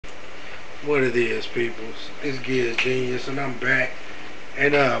What it is, peoples. It's Giz Genius, and I'm back.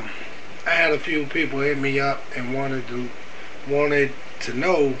 And I had a few people hit me up and wanted to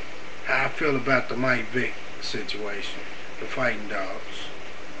know how I feel about the Mike Vick situation, the fighting dogs.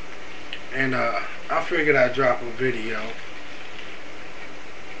 And I figured I'd drop a video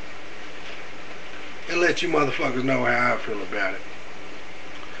and let you motherfuckers know how I feel about it.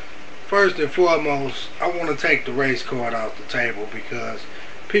 First and foremost, I want to take the race card off the table because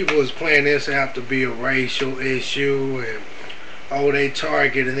people is playing this out to be a racial issue, and oh, they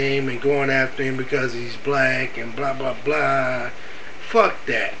targeting him and going after him because he's black and blah blah blah. Fuck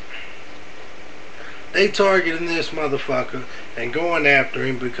that. They targeting this motherfucker and going after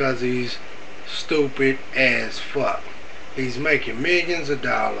him because he's stupid as fuck. He's making millions of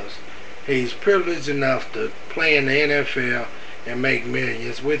dollars. He's privileged enough to play in the NFL and make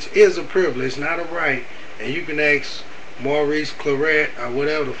millions, which is a privilege, not a right. And you can ask Maurice Claret or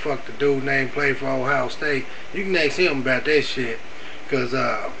whatever the fuck the dude named played for Ohio State. You can ask him about that shit, cause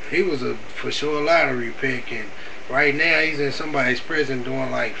he was a for sure lottery pick, and right now he's in somebody's prison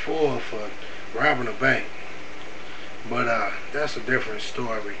doing like 4 for robbing a bank. But that's a different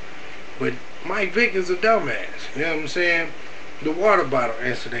story. But Mike Vick is a dumbass. You know what I'm saying? The water bottle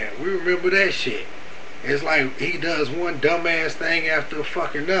incident. We remember that shit. It's like he does one dumbass thing after the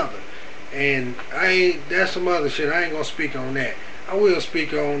fucking another. And that's some other shit. I ain't gonna speak on that. I will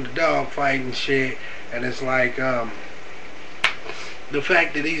speak on the dog fighting shit. And it's like, the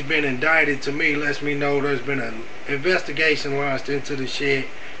fact that he's been indicted to me lets me know there's been an investigation launched into the shit.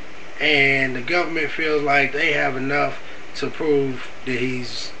 And the government feels like they have enough to prove that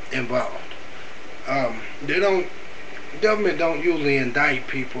he's involved. Government don't usually indict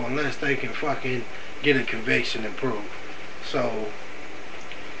people unless they can fucking get a conviction and prove. So,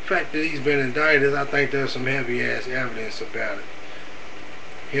 the fact that he's been indicted, I think there's some heavy ass evidence about it.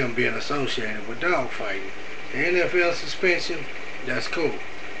 Him being associated with dog fighting. The NFL suspension, that's cool.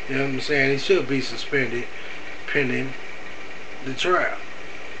 You know what I'm saying? He should be suspended pending the trial.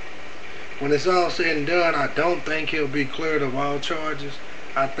 When it's all said and done, I don't think he'll be cleared of all charges.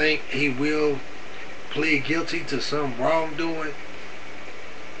 I think he will plead guilty to some wrongdoing.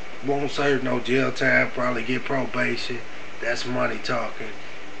 Won't serve no jail time, probably get probation. That's money talking.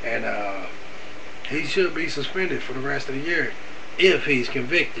 And he should be suspended for the rest of the year if he's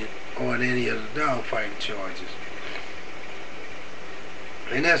convicted on any of the dog fighting charges.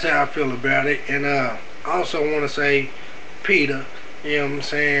 And that's how I feel about it. And I also want to say Peter, you know what I'm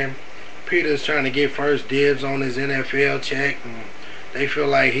saying? Peter's trying to get first dibs on his NFL check, and they feel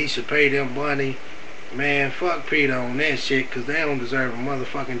like he should pay them money. Man, fuck Peter on that shit, because they don't deserve a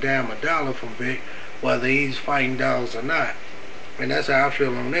motherfucking damn a dollar from Vick, whether he's fighting dogs or not. And that's how I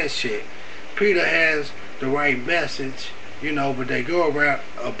feel on that shit. Peter has the right message, you know, but they go around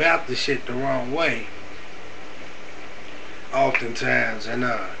about the shit the wrong way oftentimes, and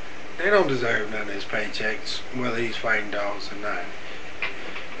they don't deserve none of his paychecks, whether he's fighting dogs or not.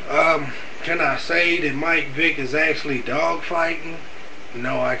 Can I say that Mike Vick is actually dog fighting?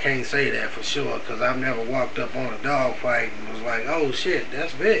 No, I can't say that for sure, because I've never walked up on a dog fight and was like, oh shit,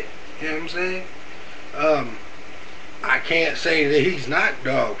 that's Vick. You know what I'm saying? I can't say that he's not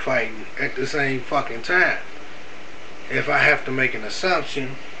dog fighting at the same fucking time. If I have to make an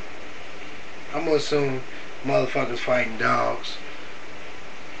assumption, I'm gonna assume motherfuckers fighting dogs,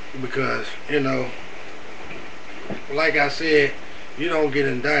 because, you know, like I said, you don't get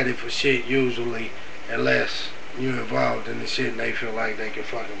indicted for shit usually unless you're involved in the shit and they feel like they can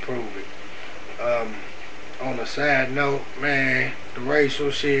fucking prove it. On a side note, man, the racial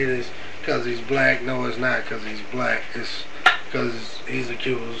shit is because he's black. No, it's not because he's black. It's because he's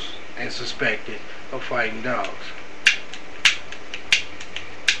accused and suspected of fighting dogs.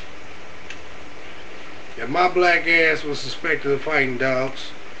 If my black ass was suspected of fighting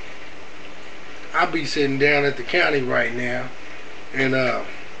dogs, I'd be sitting down at the county right now, and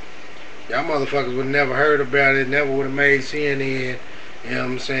y'all motherfuckers would have never heard about it, never would have made CNN, you know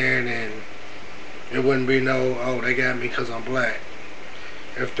what I'm saying, and it wouldn't be no, oh, they got me because I'm black.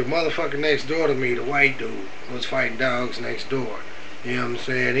 If the motherfucker next door to me, the white dude, was fighting dogs next door, you know what I'm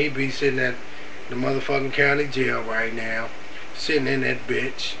saying, he'd be sitting at the motherfucking county jail right now, sitting in that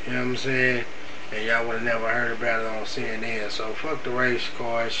bitch, you know what I'm saying, and y'all would have never heard about it on CNN. So fuck the race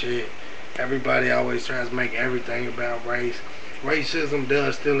card shit. Everybody always tries to make everything about race. Racism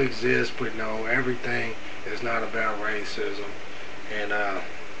does still exist, but no, everything is not about racism. And I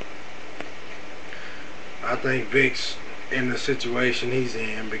think Vick's in the situation he's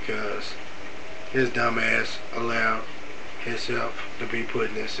in because his dumb ass allowed himself to be put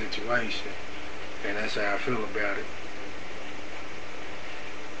in this situation. And that's how I feel about it.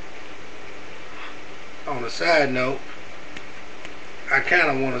 On a side note, I kind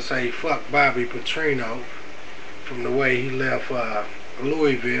of want to say fuck Bobby Petrino from the way he left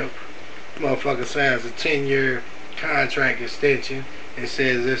Louisville. Motherfucker signs a 10-year contract extension and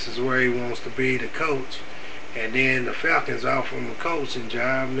says this is where he wants to be the coach. And then the Falcons offer him a coaching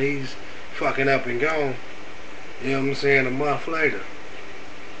job and he's fucking up and gone. You know what I'm saying? A month later.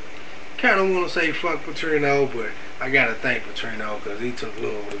 Kind of want to say fuck Petrino, but I gotta thank Petrino because he took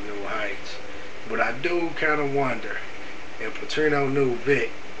Louisville to new heights. But I do kind of wonder if Petrino knew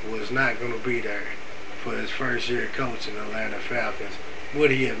Vick was not going to be there for his first year coaching the Atlanta Falcons,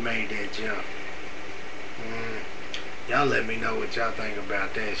 would he have made that jump? Y'all let me know what y'all think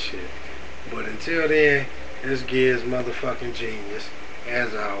about that shit. But until then, this Giz motherfucking genius,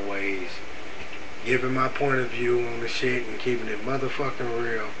 as always, giving my point of view on the shit and keeping it motherfucking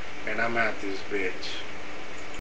real, and I'm out this bitch.